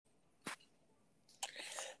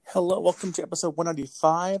Hello, welcome to episode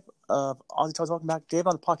 195 of Aussie Talks. Welcome back, David,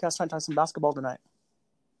 on the podcast trying to talk some basketball tonight.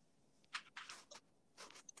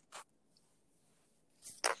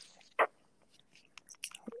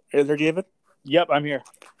 Hey there, David. Yep, I'm here.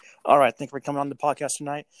 All right, thank you for coming on the podcast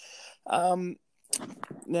tonight.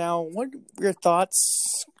 Now, what are your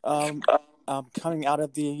thoughts coming out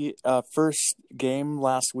of the first game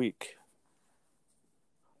last week?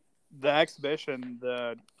 The exhibition,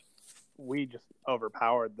 we just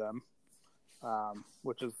overpowered them,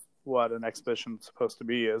 which is what an exhibition is supposed to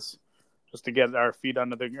be, is just to get our feet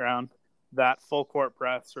under the ground. That full court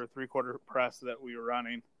press or three-quarter press that we were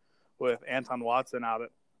running with Anton Watson out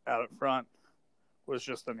at front was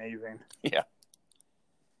just amazing. Yeah.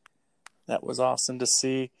 That was awesome to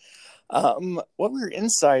see. What were your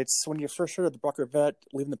insights when you first heard of the Brock vet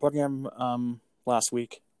leaving the program last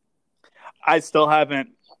week? I still haven't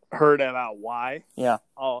heard about why. Yeah.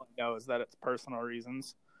 All I know is that it's personal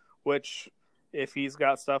reasons, which if he's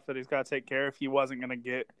got stuff that he's got to take care of, he wasn't going to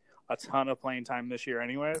get a ton of playing time this year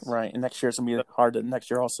anyways. Right, and next year it's going to be hard.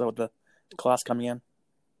 Next year also with the class coming in.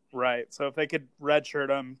 Right, so if they could redshirt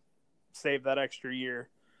him, save that extra year,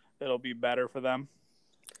 it'll be better for them.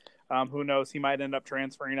 Who knows? He might end up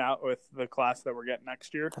transferring out with the class that we're getting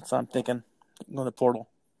next year. That's what I'm thinking. Go to the portal.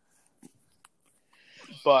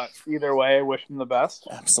 But either way, I wish him the best.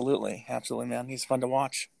 Absolutely, man. He's fun to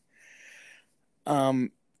watch.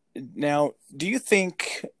 Now, do you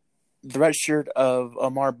think the red shirt of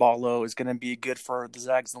Amar Ballo is going to be good for the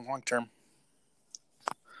Zags in the long term?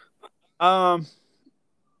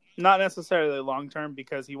 Not necessarily long term,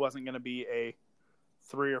 because he wasn't going to be a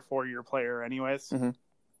 3 or 4 year player anyways. Mm-hmm.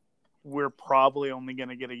 We're probably only going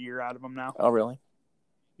to get a year out of him now. Oh, really?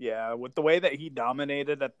 Yeah, with the way that he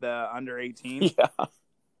dominated at the under 18.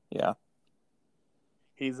 Yeah.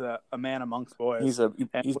 He's a man amongst boys. He's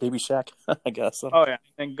baby Shaq, I guess. Oh yeah,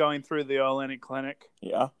 and going through the All-Atlantic Clinic.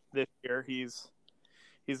 Yeah. This year, he's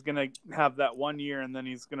gonna have that 1 year, and then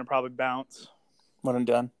he's gonna probably bounce. One and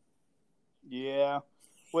done. Yeah,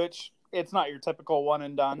 which it's not your typical one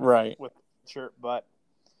and done, right? With shirt, but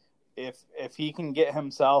if he can get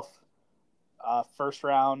himself first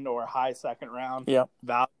round or high second round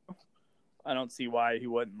value, I don't see why he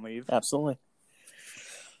wouldn't leave. Absolutely.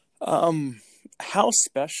 How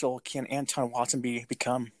special can Anton Watson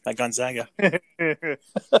become at Gonzaga?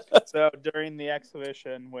 So during the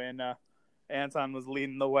exhibition, when Anton was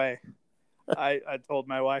leading the way, I told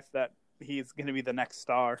my wife that he's going to be the next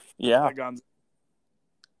star. Yeah. At Gonzaga.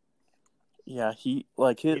 Yeah, he's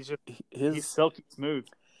silky smooth.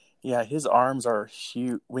 Yeah, his arms are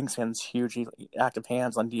huge. Wingspan's huge. He active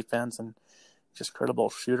hands on defense and just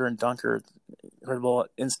credible shooter and dunker. Credible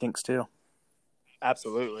instincts too.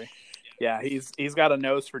 Absolutely. Yeah, he's got a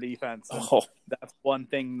nose for defense. That's one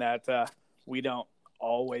thing that we don't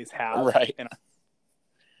always have. Right.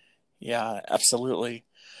 Yeah, absolutely.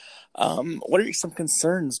 What are some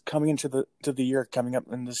concerns coming into the year coming up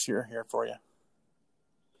in this year here for you?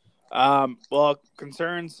 Well,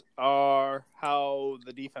 concerns are how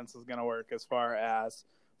the defense is going to work as far as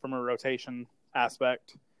from a rotation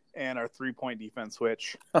aspect and our 3-point defense,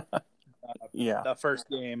 which the first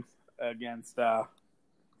game against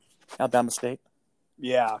Alabama State.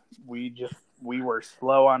 Yeah, we were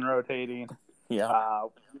slow on rotating. Yeah.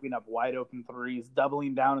 Giving up wide open threes,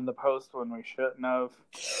 doubling down in the post when we shouldn't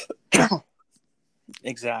have.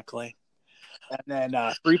 Exactly. And then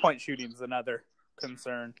 3-point shooting is another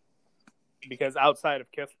concern, because outside of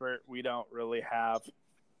Kispert, we don't really have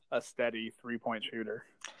a steady 3-point shooter.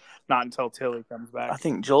 Not until Tilly comes back. I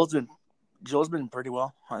think Joel's been pretty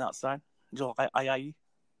well on outside. Joel Ayayi.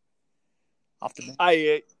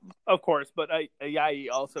 Of course, but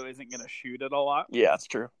Ayayi also isn't going to shoot it a lot. Yeah, that's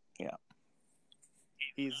true. Yeah.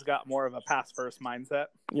 He's got more of a pass-first mindset.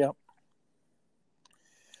 Yep.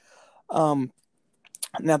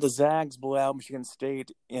 Now the Zags blew out Michigan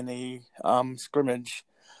State in a scrimmage.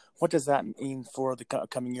 What does that mean for the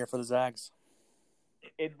coming year for the Zags?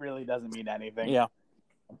 It really doesn't mean anything. Yeah.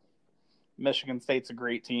 Michigan State's a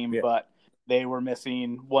great team, but they were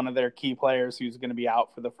missing one of their key players who's going to be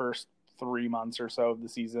out for the first 3 months or so of the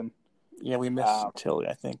season. Yeah, we missed Tilly,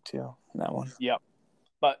 I think, too, in that one. Yep.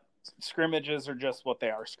 But scrimmages are just what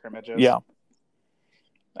they are, scrimmages. Yeah.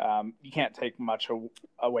 You can't take much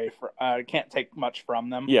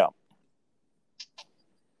from them. Yeah.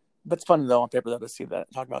 But it's fun, though, on paper, though, to see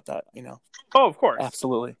that, talk about that, you know. Oh, of course.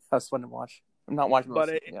 Absolutely. That's fun to watch. I'm not watching but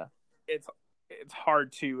it's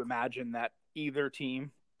hard to imagine that either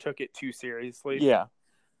team took it too seriously. Yeah.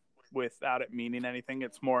 Without it meaning anything.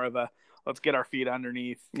 It's more of a let's get our feet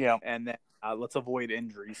underneath. Yeah. And then let's avoid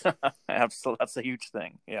injuries. Absolutely. That's a huge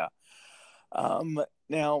thing. Yeah.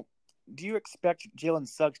 Now, do you expect Jalen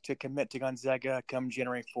Suggs to commit to Gonzaga come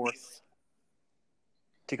January 4th?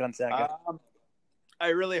 To Gonzaga? I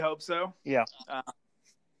really hope so. Yeah.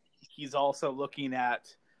 He's also looking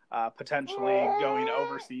at potentially going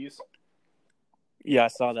overseas. Yeah, I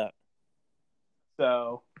saw that.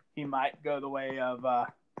 So he might go the way of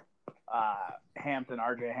Hampton,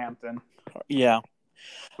 RJ Hampton. Yeah.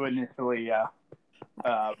 Who initially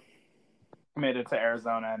committed to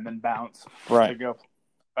Arizona and then bounced to go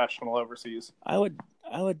professional overseas. I would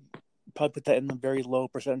probably put that in the very low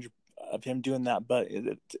percentage of him doing that, but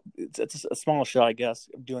it's a small shot, I guess,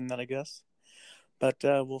 of doing that, I guess. But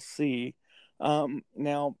we'll see.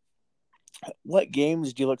 Now, what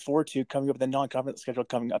games do you look forward to coming up with the non-conference schedule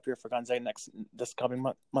coming up here for Gonzaga this coming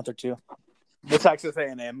month or two? The Texas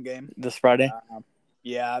A&M game this Friday.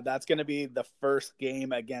 Yeah, that's going to be the first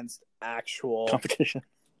game against actual competition.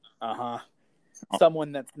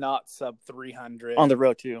 Someone that's not sub 300 on the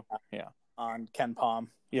road too. Yeah, on Ken Palm.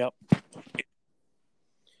 Yep.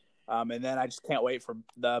 And then I just can't wait for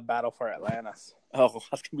the battle for Atlantis. Oh,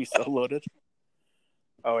 that's gonna be so loaded.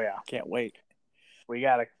 Oh yeah, can't wait. We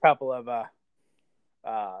got a couple of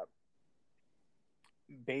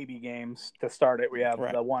baby games to start it. We have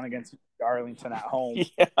the one against Arlington at home.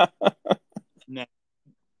 Yeah.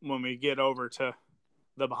 When we get over to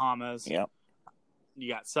the Bahamas, yep. You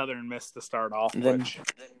got Southern Miss to start off. Then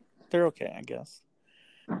they're okay, I guess.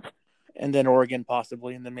 And then Oregon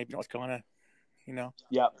possibly, and then maybe North Carolina. You know.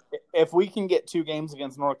 Yep. If we can get 2 games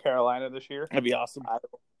against North Carolina this year, that'd be awesome. I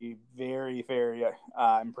will be very, very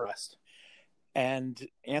impressed. And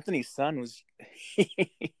Anthony's son was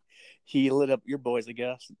he lit up your boys, I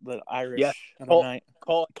guess. The Irish night.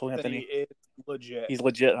 Cole Anthony is legit. He's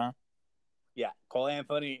legit, huh? Yeah, Cole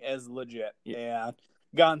Anthony is legit. Yeah. And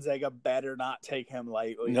Gonzaga better not take him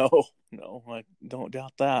lightly. No, I don't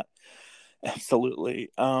doubt that. Absolutely.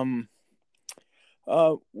 What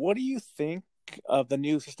do you think of the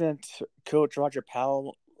new assistant coach Roger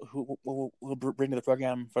Powell, who will bring to the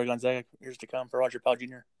program for Gonzaga years to come, for Roger Powell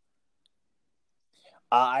Jr.?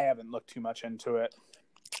 I haven't looked too much into it.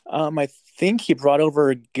 I think he brought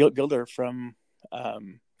over Gilder from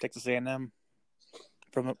Texas A&M.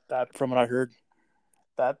 From what I heard,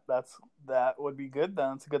 that would be good.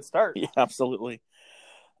 Then it's a good start. Yeah, absolutely.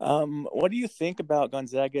 What do you think about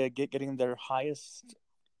Gonzaga getting their highest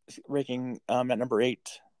ranking at number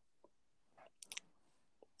 8?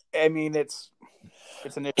 I mean, it's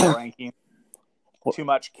initial ranking. Too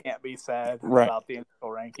much can't be said about the initial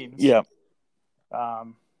rankings. Yeah.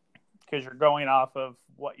 Because you're going off of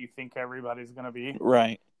what you think everybody's going to be.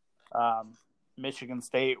 Right. Michigan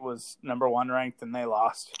State was number 1 ranked and they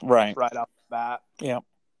lost right off the bat. Yeah.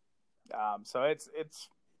 So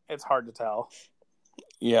it's hard to tell.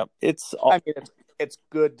 Yeah. It's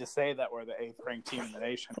good to say that we're the 8th ranked team in the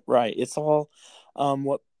nation. Right. It's all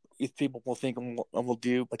what people will think and will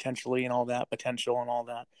do potentially and all that potential and all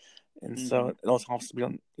that. And so it also has to be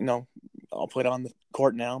I'll put it on the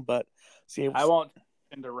court now, but see, I won't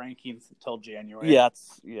into rankings until January. Yeah,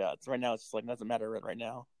 it's right now. It's just like, it doesn't matter right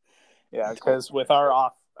now. Yeah, because with our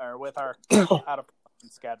out of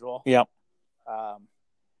schedule, yep,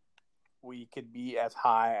 we could be as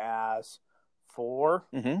high as 4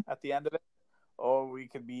 at the end of it, or we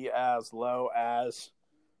could be as low as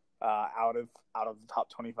out of the top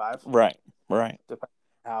 25. Right. Depending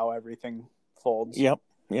on how everything folds. Yep.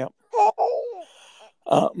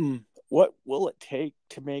 What will it take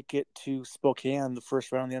to make it to Spokane, the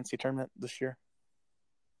first round of the NCAA tournament this year?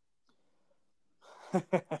 Hope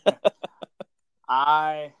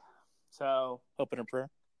and a prayer.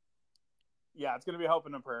 Yeah, it's going to be hope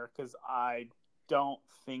and a prayer because I don't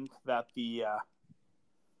think that the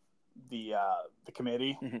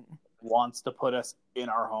committee wants to put us in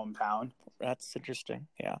our hometown. That's interesting.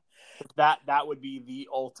 Yeah, that would be the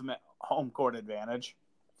ultimate home court advantage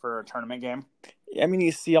for a tournament game. I mean,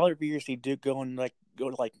 you see all your years you do go to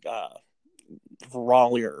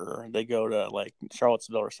Raleigh, or they go to like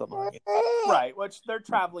Charlottesville or something like that. Right, which they're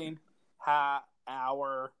traveling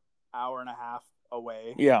hour and a half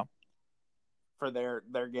away. Yeah, for their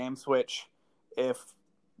games. Which if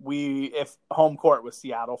home court was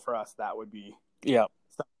Seattle for us, that would be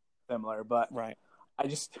similar. But right,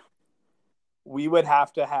 we would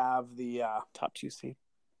have to have the top 2 seed.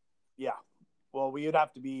 Yeah. Well, we would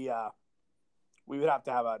have to be. We would have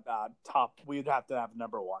to have a top. We would have to have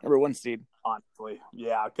number 1 seed. Honestly,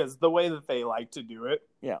 yeah, because the way that they like to do it,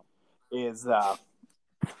 is the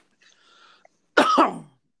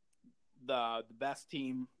best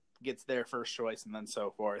team gets their first choice, and then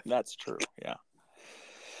so forth. That's true. Yeah.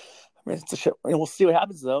 I mean, it's a shit. We'll see what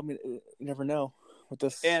happens, though. I mean, you never know with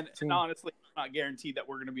this And team. honestly, it's not guaranteed that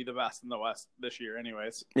we're going to be the best in the West this year,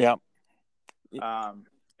 anyways. Yeah.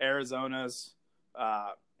 Arizona's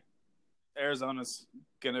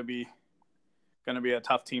gonna be a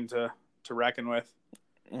tough team to reckon with.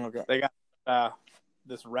 Okay. They got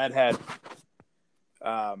this redhead.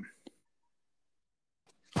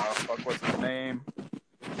 What's his name?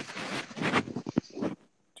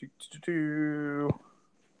 Give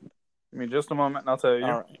me just a moment, and I'll tell you.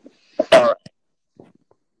 All right.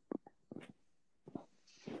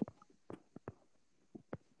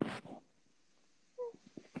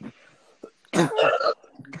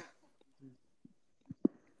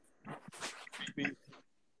 Be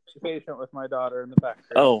patient with my daughter in the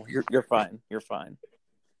background. Oh, you're fine. You're fine.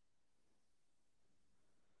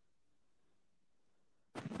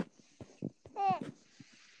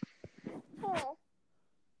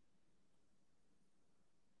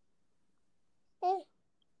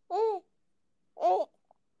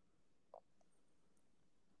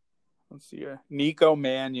 Let's see here. Nico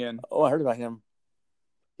Mannion. Oh, I heard about him.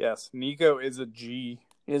 Yes, Nico is a G.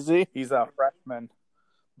 Is he? He's a freshman,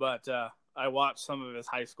 but I watched some of his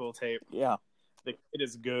high school tape. Yeah. The kid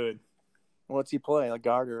is good. What's he play? Like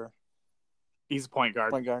guard or He's a point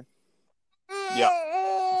guard. point guard?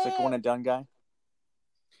 Yeah. He's like a one and done guy.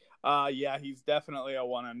 Yeah, he's definitely a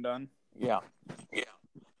one and done. Yeah.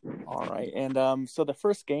 All right. And so the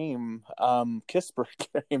first game, Kisper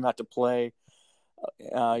came out to play.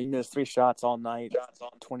 He missed 3 shots all night,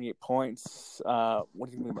 28 points. What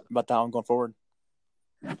do you think about that one going forward?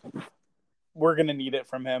 We're going to need it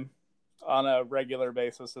from him on a regular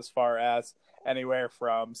basis as far as anywhere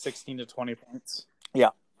from 16 to 20 points.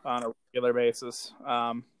 Yeah. On a regular basis,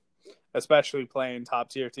 especially playing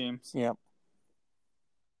top-tier teams. Yeah.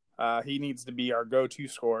 He needs to be our go-to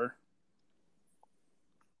scorer.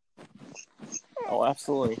 Oh,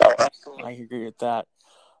 absolutely. I agree with that.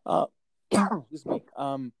 Excuse me.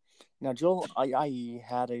 Now, Joel Ayayi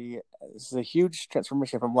had this is a huge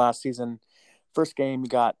transformation from last season. First game, he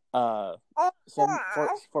got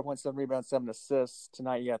 4.7 rebounds, 7 assists.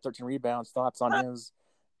 Tonight, he got 13 rebounds. Thoughts on his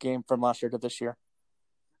game from last year to this year?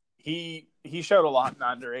 He showed a lot in the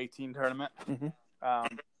under-18 tournament. Mm-hmm.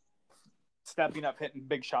 Stepping up, hitting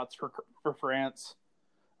big shots for France.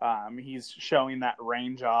 He's showing that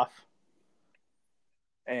range off.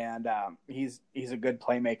 And he's a good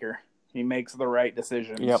playmaker. He makes the right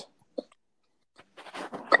decisions. Yep.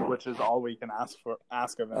 Which is all we can ask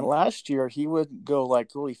of him. And last year he would go like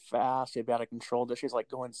really fast, he'd be out of control. This year's like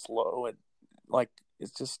going slow, and like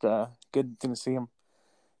it's just a good thing to see him.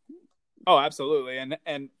 Oh, absolutely. And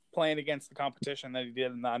playing against the competition that he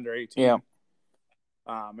did in the under 18. Yeah.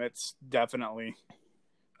 It's definitely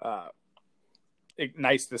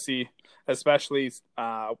nice to see, especially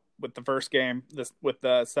with the first game, with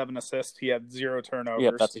the 7 assists, he had 0 turnovers.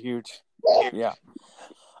 Yep, that's a huge. Yeah.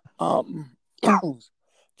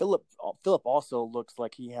 Philip also looks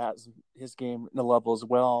like he has his game in the level as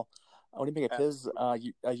well. What do you think of his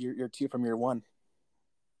year 2 from year 1?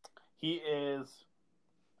 He is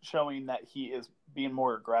showing that he is being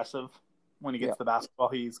more aggressive when he gets the basketball.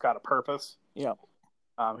 He's got a purpose. Yeah.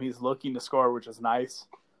 He's looking to score, which is nice.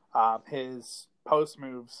 His post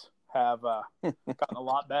moves have gotten a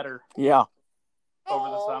lot better. Yeah. Over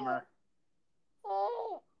the summer.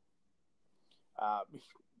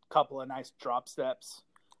 Couple of nice drop steps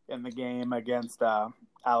in the game against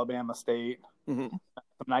Alabama State. Mm-hmm.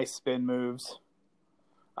 Some nice spin moves.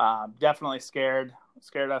 Definitely scared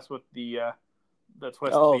us with the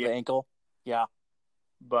twist. Oh, the ankle. Yeah.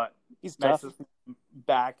 But he's nice tough.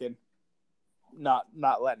 Back and not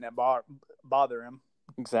letting it bother him.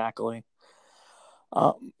 Exactly.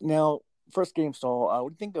 Now, first game, so what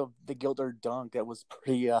do you think of the Gilder dunk? That was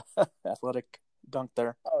pretty athletic dunk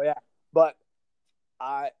there. Oh yeah, but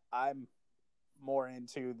I'm more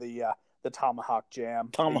into the tomahawk jam.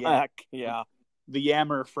 Tomahawk, yeah. The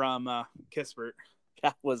yammer from Kispert.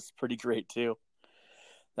 That was pretty great too.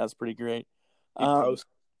 That was pretty great. He posted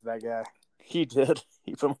that guy. He did.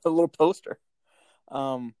 He put a little poster.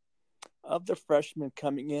 Of the freshmen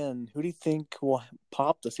coming in, who do you think will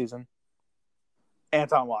pop this season?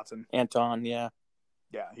 Anton Watson. Anton, yeah.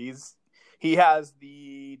 Yeah, he has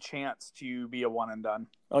the chance to be a one and done.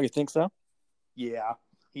 Oh, you think so? Yeah.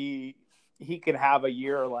 He could have a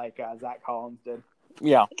year like Zach Collins did.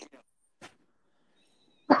 Yeah.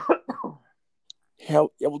 Yeah,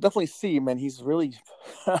 we'll definitely see, man. He's really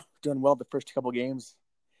doing well the first couple games.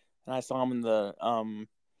 And I saw him in the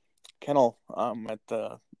kennel at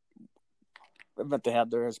the event they had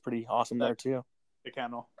there. It was pretty awesome there, too. The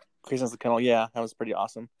kennel. Craziness the kennel, yeah. That was pretty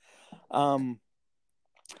awesome.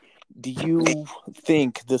 Do you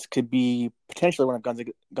think this could be potentially one of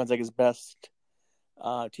Gonzaga's best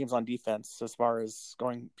teams on defense as far as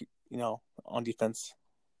scoring, on defense?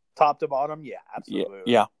 Top to bottom, yeah, absolutely.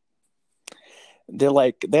 Yeah. They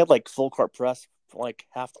have like full court press, like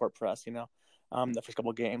half court press. The first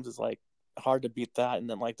couple of games is like hard to beat that, and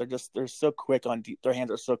then like they're so quick on their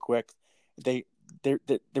hands are so quick. They read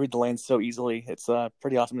the lane so easily. It's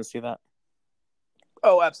pretty awesome to see that.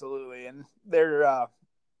 Oh, absolutely, and they're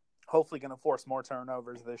hopefully going to force more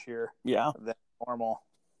turnovers this year. Yeah, than normal.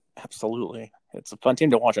 Absolutely, it's a fun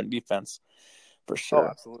team to watch on defense, for sure. Oh,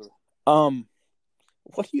 absolutely.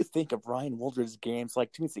 What do you think of Ryan Wooldridge's games?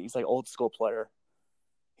 Like, to me, he's like old school player.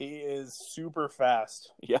 He is super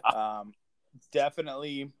fast. Yeah.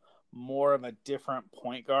 Definitely more of a different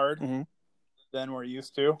point guard than we're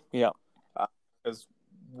used to. Yeah. Because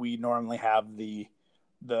we normally have the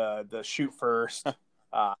shoot first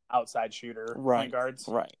outside shooter point guards.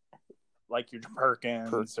 Right. Like your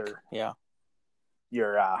Perkins or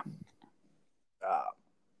your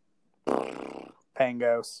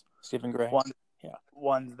Pangos. Stephen Gray.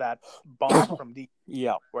 Ones that bump from deep.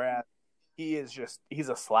 Yeah. Whereas he's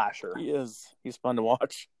a slasher. He is. He's fun to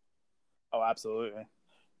watch. Oh, absolutely.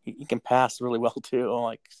 He can pass really well too.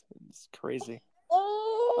 Like, it's crazy.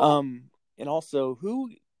 And also, who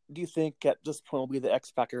do you think at this point will be the X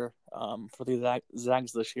factor for the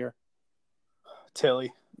Zags this year?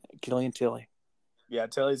 Tilly. Killian Tilly. Yeah,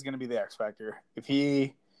 Tilly's going to be the X factor. If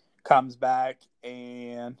he comes back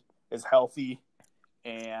and is healthy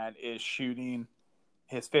and is shooting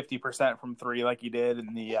his 50% from three like he did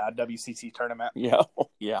in the WCC tournament. Yeah.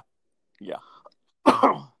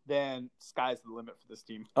 Then sky's the limit for this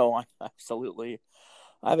team. Oh, absolutely.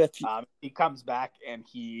 I have a few... he comes back and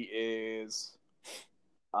he is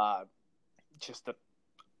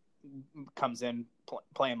comes in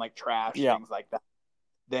playing like trash, things like that.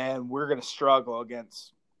 Then we're going to struggle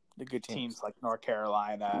against the good teams like North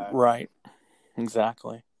Carolina. Right.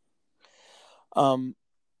 Exactly.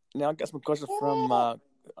 Now I got some questions from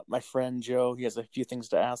my friend Joe. He has a few things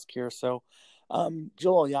to ask here. So,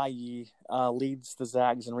 Joel Ayayi leads the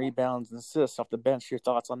Zags in rebounds and assists off the bench. Your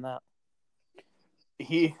thoughts on that?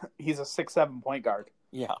 He's a 6'7" point guard.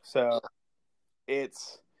 Yeah. So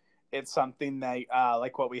it's something that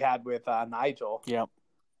like what we had with Nigel. Yeah.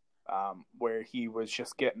 Where he was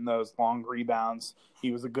just getting those long rebounds.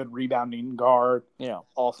 He was a good rebounding guard. Yeah.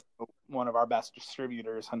 Also one of our best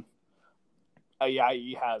distributors, and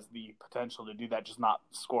he has the potential to do that, just not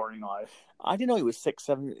scoring wise. I didn't know he was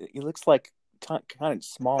 6'7". He looks like kind of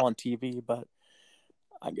small on TV, but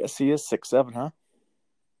I guess he is 6'7", huh?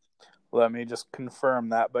 Let me just confirm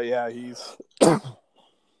that, but yeah, he's 6'5".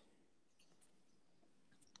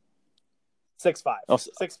 Oh,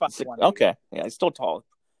 6'5". Okay, yeah, he's still tall.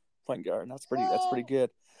 Point guard. That's pretty good.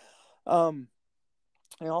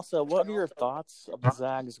 And also, what are your thoughts of the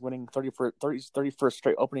Zags winning 31st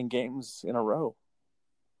straight opening games in a row?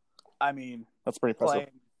 I mean, that's pretty impressive.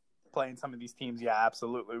 Playing some of these teams, yeah,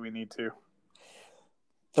 absolutely, we need to.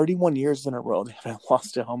 31 years in a row they haven't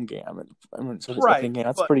lost a home game. Opening game.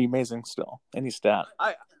 That's pretty amazing still. Any stat.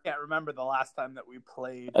 I can't remember the last time that we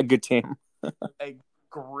played a good team.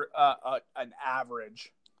 an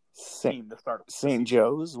average team to start. St.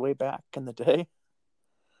 Joe's way back in the day.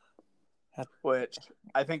 Which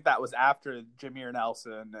I think that was after Jameer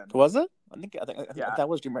Nelson. And... Was it? I think that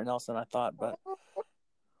was Jameer Nelson, I thought, but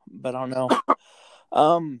I don't know.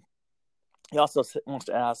 He also wants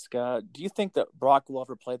to ask, do you think that Brock will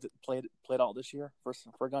ever played all this year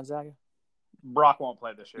for Gonzaga? Brock won't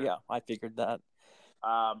play this year. Yeah, I figured that.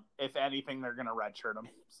 If anything, they're going to redshirt him,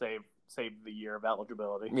 save the year of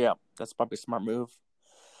eligibility. Yeah, that's probably a smart move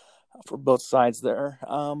for both sides there.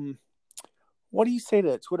 What do you say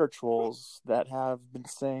to Twitter trolls that have been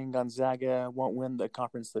saying Gonzaga won't win the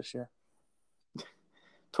conference this year?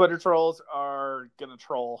 Twitter trolls are going to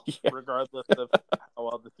troll regardless of how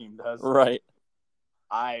well the team does. Right.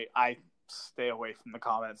 I stay away from the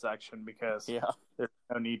comment section because there's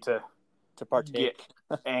no need to partake.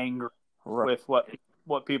 Get angry with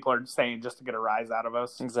what people are saying just to get a rise out of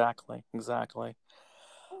us. Exactly.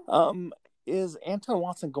 Is Anton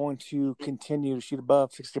Watson going to continue to shoot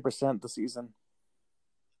above 60% this season?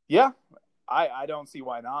 Yeah. I don't see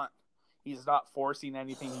why not. He's not forcing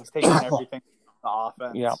anything. He's taking everything from the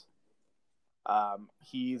offense. Yeah.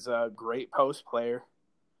 He's a great post player.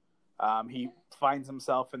 He finds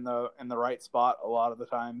himself in the right spot a lot of the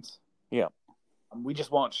times. Yeah. We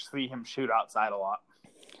just won't see him shoot outside a lot.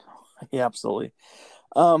 Yeah, absolutely.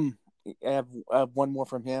 I have one more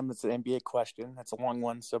from him. It's an NBA question. That's a long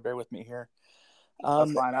one, so bear with me here.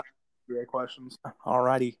 That's fine. NBA questions.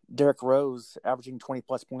 Alrighty. Derrick Rose averaging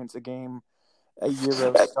 20-plus points a game. A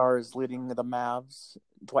Euro star is leading the Mavs.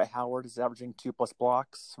 Dwight Howard is averaging 2-plus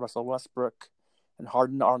blocks. Russell Westbrook and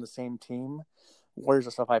Harden are on the same team. Warriors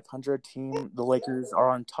are still 500 team. The Lakers are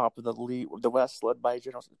on top of the league, the West, led by a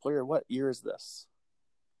general player. What year is this?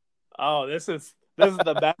 Oh, this is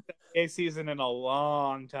the best NBA season in a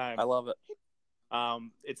long time. I love it.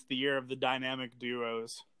 It's the year of the dynamic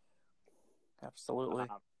duos. Absolutely.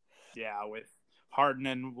 Yeah, with Harden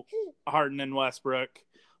and Westbrook,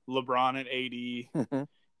 LeBron and AD. Mm-hmm.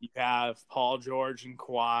 You have Paul George and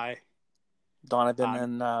Kawhi.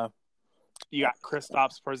 Donovan and you got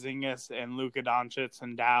Kristaps Porzingis and Luka Doncic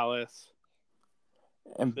in Dallas.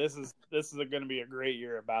 and This is going to be a great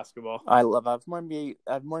year of basketball. I love. I have more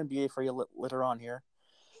NBA for you later on here,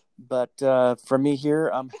 but for me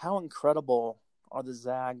here, how incredible are the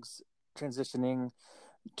Zags transitioning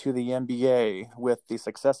to the NBA with the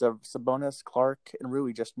success of Sabonis, Clark, and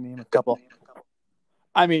Rui, just to name a couple.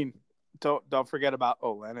 I mean, don't forget about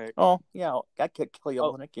Olynyk. Oh yeah, I could kill you,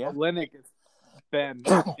 Olynyk. Yeah, Olynyk has been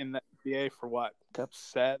in the NBA for what,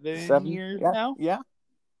 7 years now? Yeah,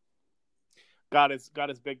 got his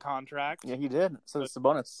big contract. Yeah, he did. So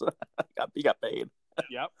Sabonis, he got paid.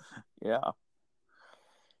 Yep. Yeah,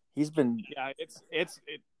 he's been. Yeah,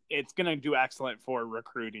 it's gonna do excellent for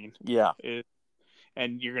recruiting. Yeah,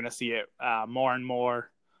 and you're gonna see it more and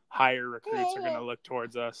more. Higher recruits are gonna look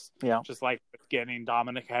towards us. Yeah, just like getting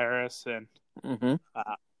Dominic Harris and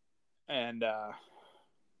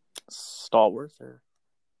Stallworth or.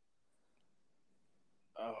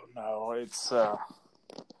 Oh no, it's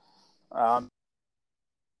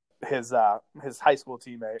his high school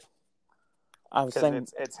teammate. I was saying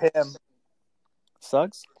it's him,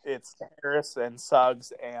 Suggs. It's Harris and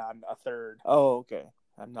Suggs and a third. Oh, okay.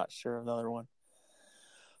 I'm not sure of the other one.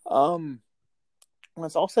 When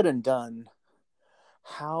it's all said and done,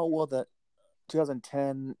 how will the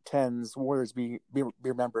 2010s Warriors be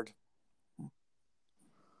remembered?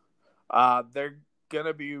 They're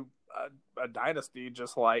gonna be a dynasty,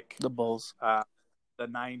 just like the Bulls, the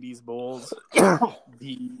 '90s Bulls,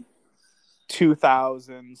 the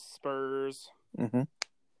 2000s Spurs. Mm-hmm.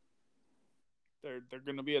 They're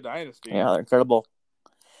gonna be a dynasty. Yeah, they're incredible.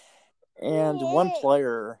 And one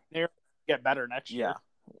player, they're get better next year. Yeah,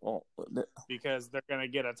 well, because they're gonna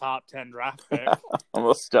get a top 10 draft pick.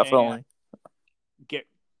 Almost definitely. Get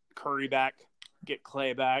Curry back, get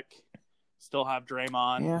Clay back. Still have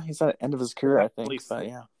Draymond. Yeah, he's at the end of his career, I think. But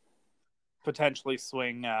yeah, potentially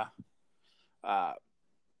swing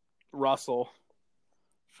Russell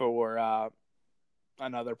for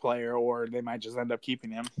another player, or they might just end up keeping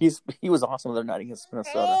him. He was awesome the other night against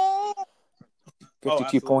Minnesota.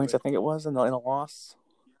 52 points, I think it was, in a loss.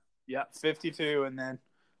 Yeah, 52, and then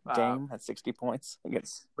Dame had 60 points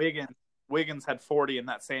against Wiggins had 40 in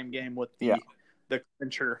that same game with the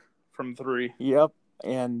clincher from 3. Yep.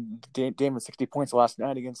 And Dame had 60 points last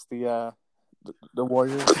night against the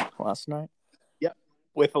Warriors last night. Yep,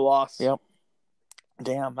 with a loss. Yep.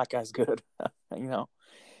 Damn, that guy's good.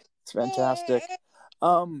 It's fantastic.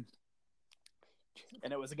 And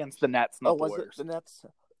it was against the Nets, not the Warriors. Was it the Nets?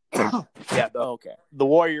 Yeah. Okay. The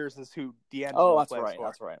Warriors is who D'Angelo that's right. for.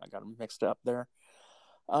 That's right. I got them mixed up there.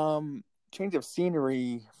 Change of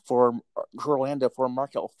scenery for Orlando for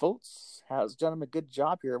Markelle Fultz has done him a good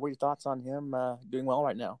job here. What are your thoughts on him doing well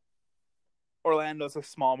right now? Orlando's a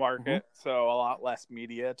small market, so a lot less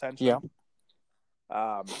media attention.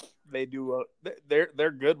 Yeah. They do.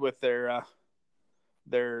 They're good with their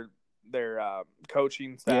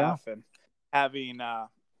coaching staff and having of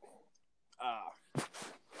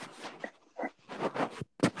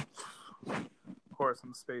course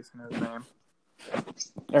I'm spacing his name.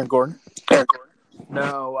 Aaron Gordon.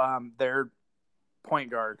 No, their point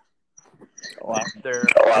guard. Wow. Their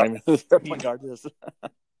point guard is.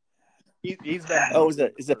 He's been. Oh, is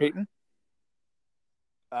it Peyton?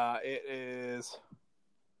 It is.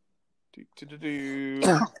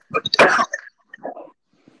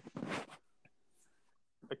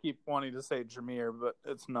 I keep wanting to say Jameer, but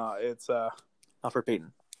it's not. It's Alfred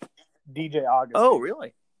Payton. DJ August. Oh,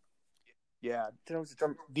 really? Yeah,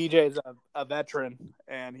 DJ's a veteran,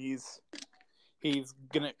 and he's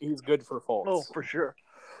good for Fultz. Oh, for sure.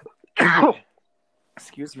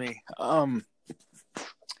 Excuse me. How do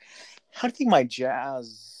you think my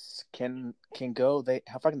Jazz can go?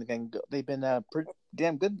 How far can they go? They've been pretty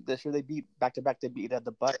damn good this year. They beat back-to-back. They beat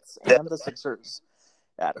the Bucks and the Sixers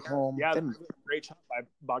at home. Yeah, great job by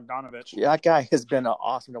Bogdanovich. Yeah, that guy has been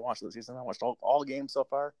awesome to watch this season. I watched all games so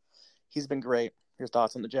far. He's been great. Your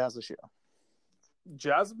thoughts on the Jazz this year?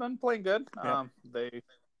 Jazz have been playing good. Yeah. They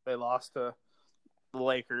lost to the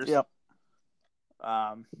Lakers. Yep.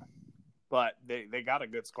 But they got a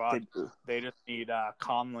good squad. They just need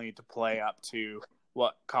Conley to play up to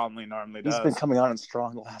what Conley normally does. He's been coming on and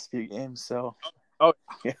strong the last few games, so. Oh,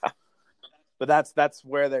 yeah. But that's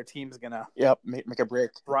where their team's gonna. Yep, make a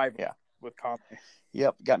break. Thrive. Yeah, with Conley.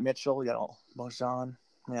 Yep, got Mitchell, you got Bojan.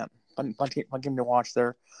 Yeah, fun game to watch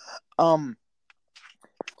there. Can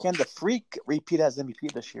the Freak repeat as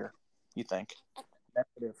MVP this year? You think?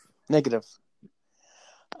 Negative.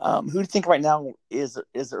 Who do you think right now is the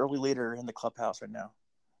early leader in the clubhouse right now?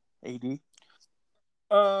 AD.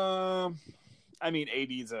 I mean,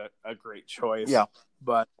 AD's a great choice. Yeah,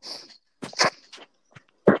 but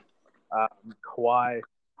Kawhi, it's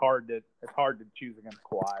hard to choose against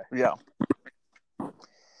Kawhi. Yeah.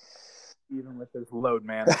 Even with his load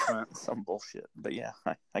management. Some bullshit, but yeah,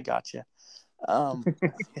 I got you.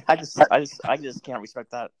 I just can't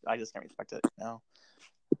respect that. I just can't respect it. No,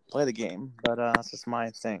 play the game, but that's just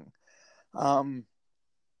my thing.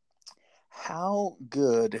 How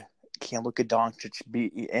good can Luka Doncic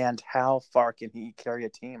be, and how far can he carry a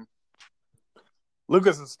team?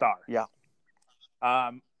 Luka's a star. Yeah.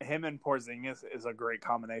 Him and Porzingis is a great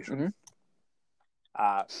combination.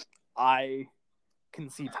 Mm-hmm. I can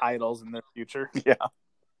see titles in the future. Yeah.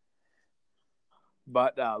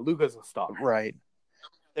 But Luka's a star. Right.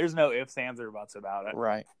 There's no ifs, ands, or buts about it.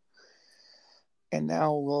 Right. And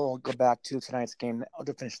now we'll go back to tonight's game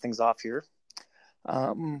to finish things off here.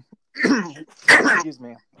 Excuse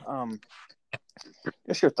me.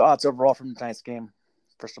 Just your thoughts overall from tonight's game,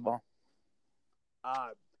 first of all.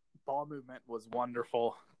 Ball movement was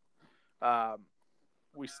wonderful.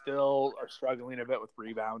 We still are struggling a bit with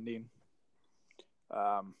rebounding.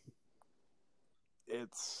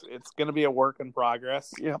 It's going to be a work in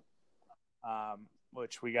progress. Yep.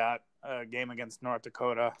 Which we got a game against North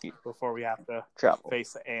Dakota before we have to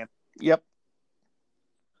face Ant. Yep.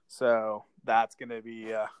 So that's going to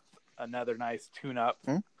be another nice tune-up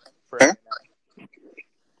for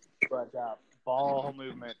but ball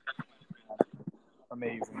movement,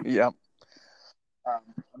 amazing. Yep.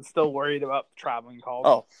 I'm still worried about traveling calls.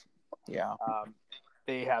 Oh, yeah.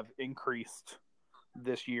 They have increased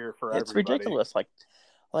this year for it's everybody. Ridiculous.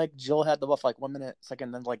 Like Jill had the ball for like 1 minute,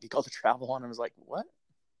 second, then like he called the travel on and was like, "What?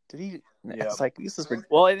 Did he?" Yeah. It's like this is ridiculous.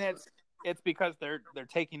 Well, and it's because they're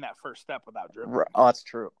taking that first step without dribbling. Oh, that's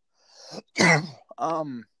true. Get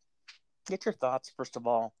your thoughts first of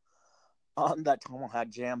all on that tomahawk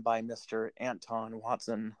jam by Mr. Anton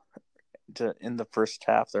Watson in the first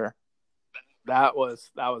half there. That was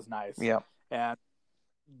nice. Yeah. And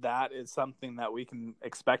that is something that we can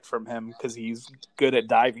expect from him because he's good at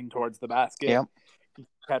diving towards the basket. Yep. He can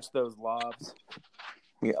catch those lobs.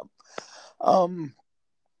 Yeah.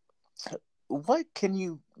 What can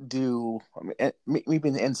you do? I mean, maybe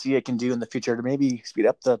the NCAA can do in the future to maybe speed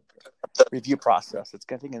up the review process. It's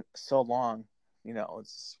going to take so long.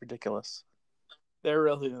 It's ridiculous. There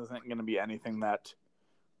really isn't going to be anything that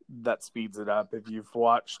speeds it up. If you've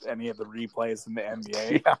watched any of the replays in the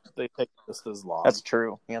NBA, they take just as long. That's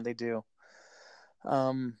true. Yeah, they do.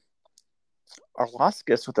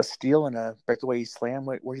 Arlauskas with a steal and a breakaway slam.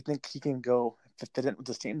 Where do you think he can go fit in with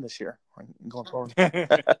this team this year going forward?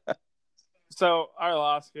 So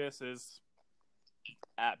Arlauskas is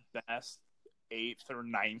at best 8th or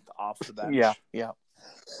 9th off the bench. Yeah.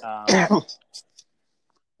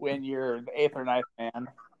 When you're the 8th or 9th man,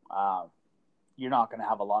 you're not going to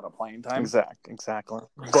have a lot of playing time. Exactly.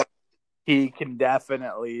 But he can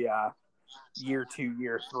definitely year 2,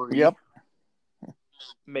 year 3. Yep.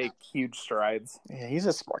 Make huge strides. Yeah, he's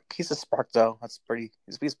a spark. He's a spark, though. He's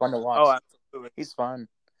fun to watch. Oh, absolutely. He's fun.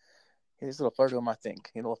 He's a little flirt to him, I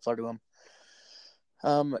think.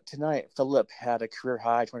 Tonight, Phillip had a career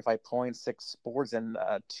high 25 points, 6 boards, and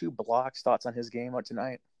 2 blocks. Thoughts on his game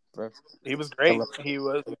tonight? He was great. Phillip. He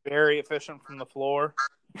was very efficient from the floor.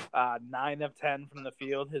 9 of 10 from the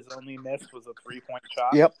field. His only miss was a 3-point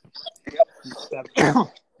shot. Yep.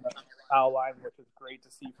 Foul line, which is great to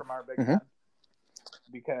see from our big men.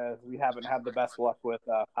 Because we haven't had the best luck with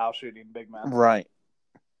foul shooting big men. Right.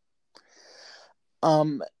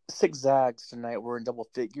 6 Zags tonight. We're in double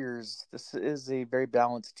figures. This is a very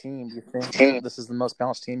balanced team. Do you think this is the most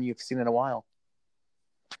balanced team you've seen in a while?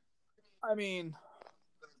 I mean,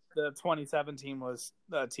 the 2017 was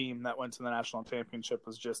a team that went to the national championship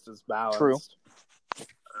was just as balanced. True.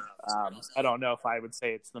 I don't know if I would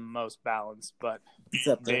say it's the most balanced, but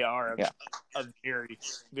they are a very,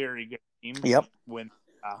 very good team. Yep. When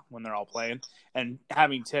they're all playing, and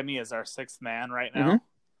having Timmy as our 6th man right now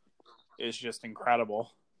is just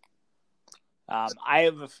incredible. I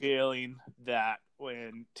have a feeling that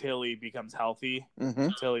when Tilly becomes healthy,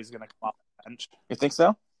 Tilly's going to come off the bench. You think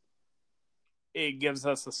so? it gives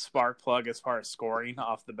us a spark plug as far as scoring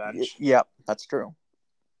off the bench. Yeah, that's true.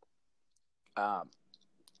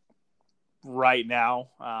 Right now,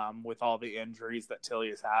 with all the injuries that Tilly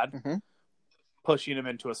has had, Mm-hmm. pushing him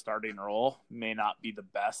into a starting role may not be the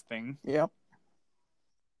best thing. Yep.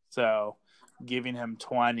 So giving him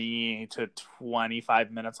 20 to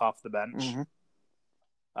 25 minutes off the bench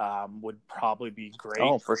would probably be great.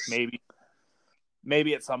 Oh, for sure.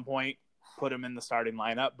 Maybe at some point put him in the starting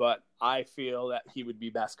lineup, but I feel that he would be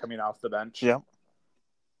best coming off the bench. Yep.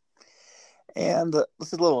 And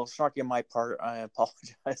this is a little shocking on my part. I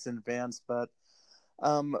apologize in advance, but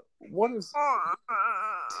what is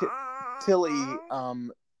Tilly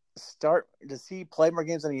start? Does he play more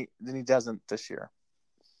games than he doesn't this year?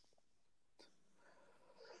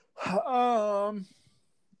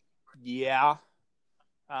 Yeah.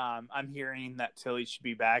 I'm hearing that Tilly should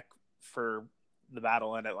be back for the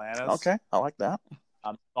battle in Atlanta. Okay, I like that.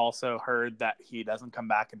 Also heard that he doesn't come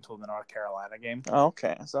back until the North Carolina game.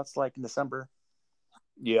 Okay, so that's like in December.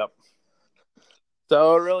 Yep.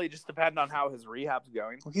 So it really just depends on how his rehab's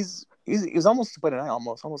going. Well, he was almost to play tonight.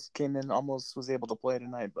 Almost came in. Almost was able to play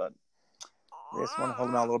tonight, but they just want to hold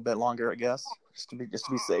him out a little bit longer, I guess, just to be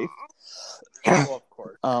safe. Well, of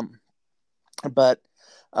course. But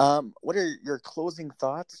what are your closing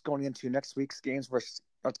thoughts going into next week's games versus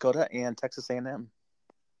North Dakota and Texas A&M?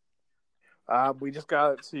 We just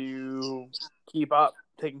got to keep up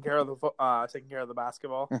taking care of the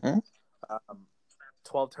basketball. Mm-hmm.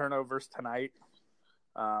 12 turnovers tonight.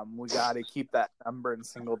 We got to keep that number in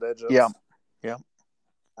single digits. Yeah.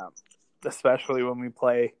 Especially when we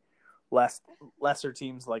play lesser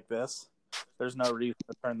teams like this. There's no reason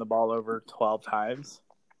to turn the ball over 12 times.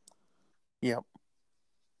 Yep.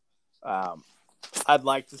 I'd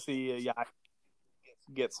like to see Ayayi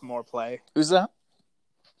get some more play. Who's that?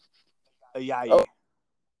 Ayayi. Oh.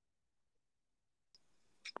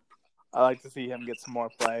 I'd like to see him get some more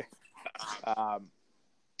play.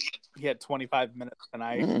 He had 25 minutes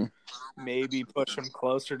tonight. Maybe push him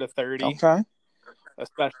closer to 30. Okay.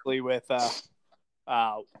 Especially with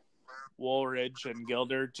Woolridge and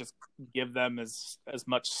Gilder. Just give them as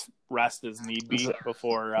much rest as need be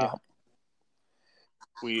before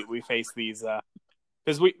we face these.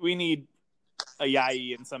 Because we need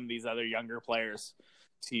Ayayi and some of these other younger players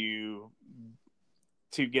to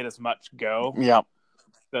get as much go. Yeah.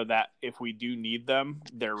 So that if we do need them,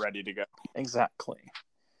 they're ready to go. Exactly.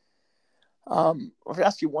 I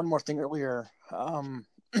asked you one more thing earlier.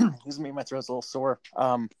 Excuse me, my throat's a little sore.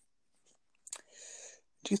 Do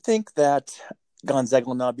you think that Gonzaga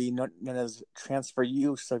will not be known as transfer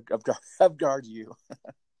use of guard you?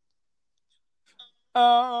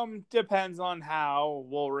 Depends on how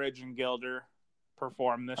Woolridge and Gilder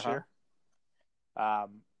perform this year.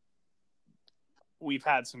 We've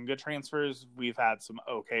had some good transfers. We've had some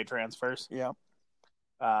okay transfers. Yeah.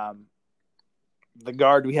 The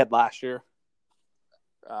guard we had last year.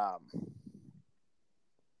 Of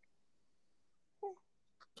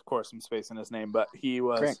course, I'm spacing his name, but he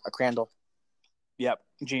was Crandall. Yep,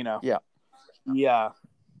 Gino. Yeah. Yeah.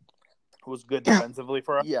 Was good defensively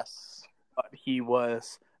for us. Yes. But he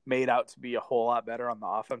was made out to be a whole lot better on the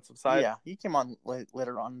offensive side. Yeah, he came on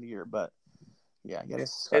later on in the year, but yeah, it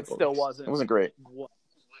still wasn't. It wasn't great.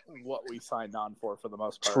 What we signed on for the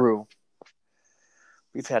most part. True.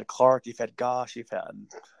 We've had Clark, you've had Gosh, you've had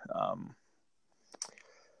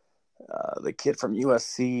the kid from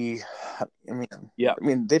USC. I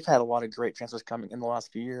mean, they've had a lot of great transfers coming in the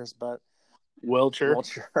last few years, but Wilcher,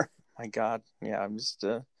 my God, yeah, I'm just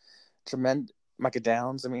tremendous. Micah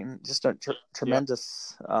Downs, I mean, just a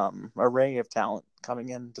tremendous array of talent coming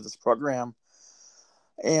into this program.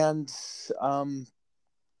 And do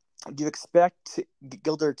you expect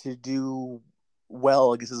Gilder to do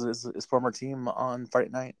well against his former team on Friday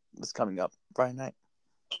night? This coming up Friday night.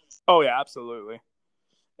 Oh yeah, absolutely.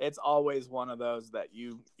 It's always one of those that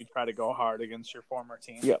you try to go hard against your former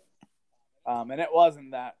team. Yep. And it wasn't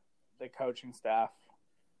that the coaching staff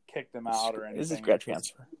kicked him out or anything. This is a grad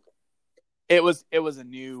transfer. It was a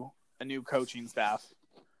new coaching staff,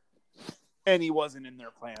 and he wasn't in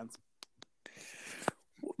their plans.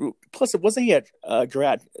 Plus, wasn't he a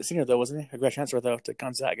grad senior though? Wasn't he a grad transfer though to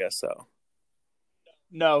Gonzaga? So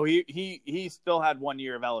no, he still had 1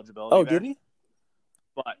 year of eligibility. Oh, did he?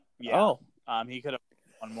 But yeah, he could have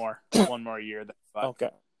one more year. Okay.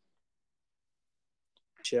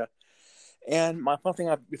 Yeah. And my final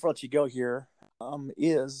thing before I let you go here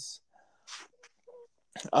is.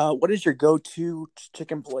 What is your go-to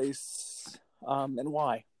chicken place, and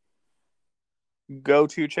why?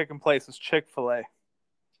 Go-to chicken place is Chick-fil-A.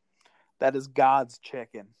 That is God's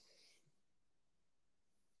chicken.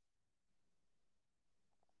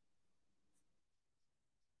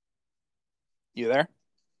 You there?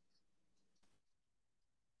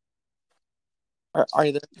 Are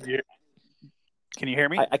you there? Can you hear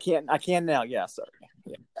me? I can't. I can now. Yeah, sorry.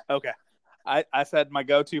 Yeah. Okay. I said my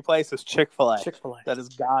go-to place is Chick-fil-A. Chick-fil-A. That is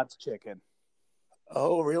God's chicken.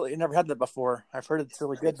 Oh, really? I never had that before. I've heard it's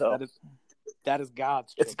really good though. That is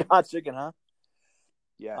God's chicken. It's God's chicken, huh?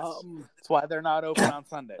 Yes. That's why they're not open on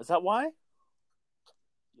Sunday. Is that why?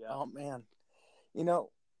 Yeah. Oh man. You know,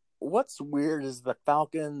 what's weird is the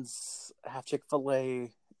Falcons have Chick-fil-A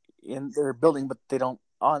in their building, but they don't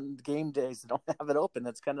on game days. They don't have it open.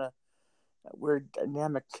 That's kind of a weird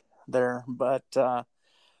dynamic there. But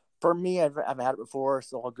for me, I've had it before,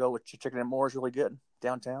 so I'll go with Chicken and More. Is really good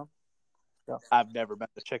downtown. So. I've never been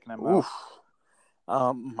to Chicken and More.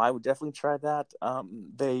 I would definitely try that.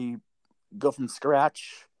 They go from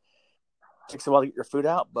scratch. Takes a while to get your food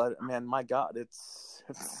out, but man, my God, it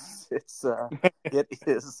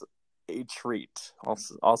is a treat.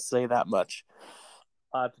 I'll say that much.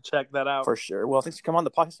 I'll have to check that out for sure. Well, thanks for coming on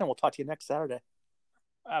the podcast, and we'll talk to you next Saturday.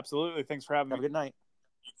 Absolutely. Thanks for having me. Have a good night.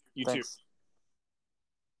 You too.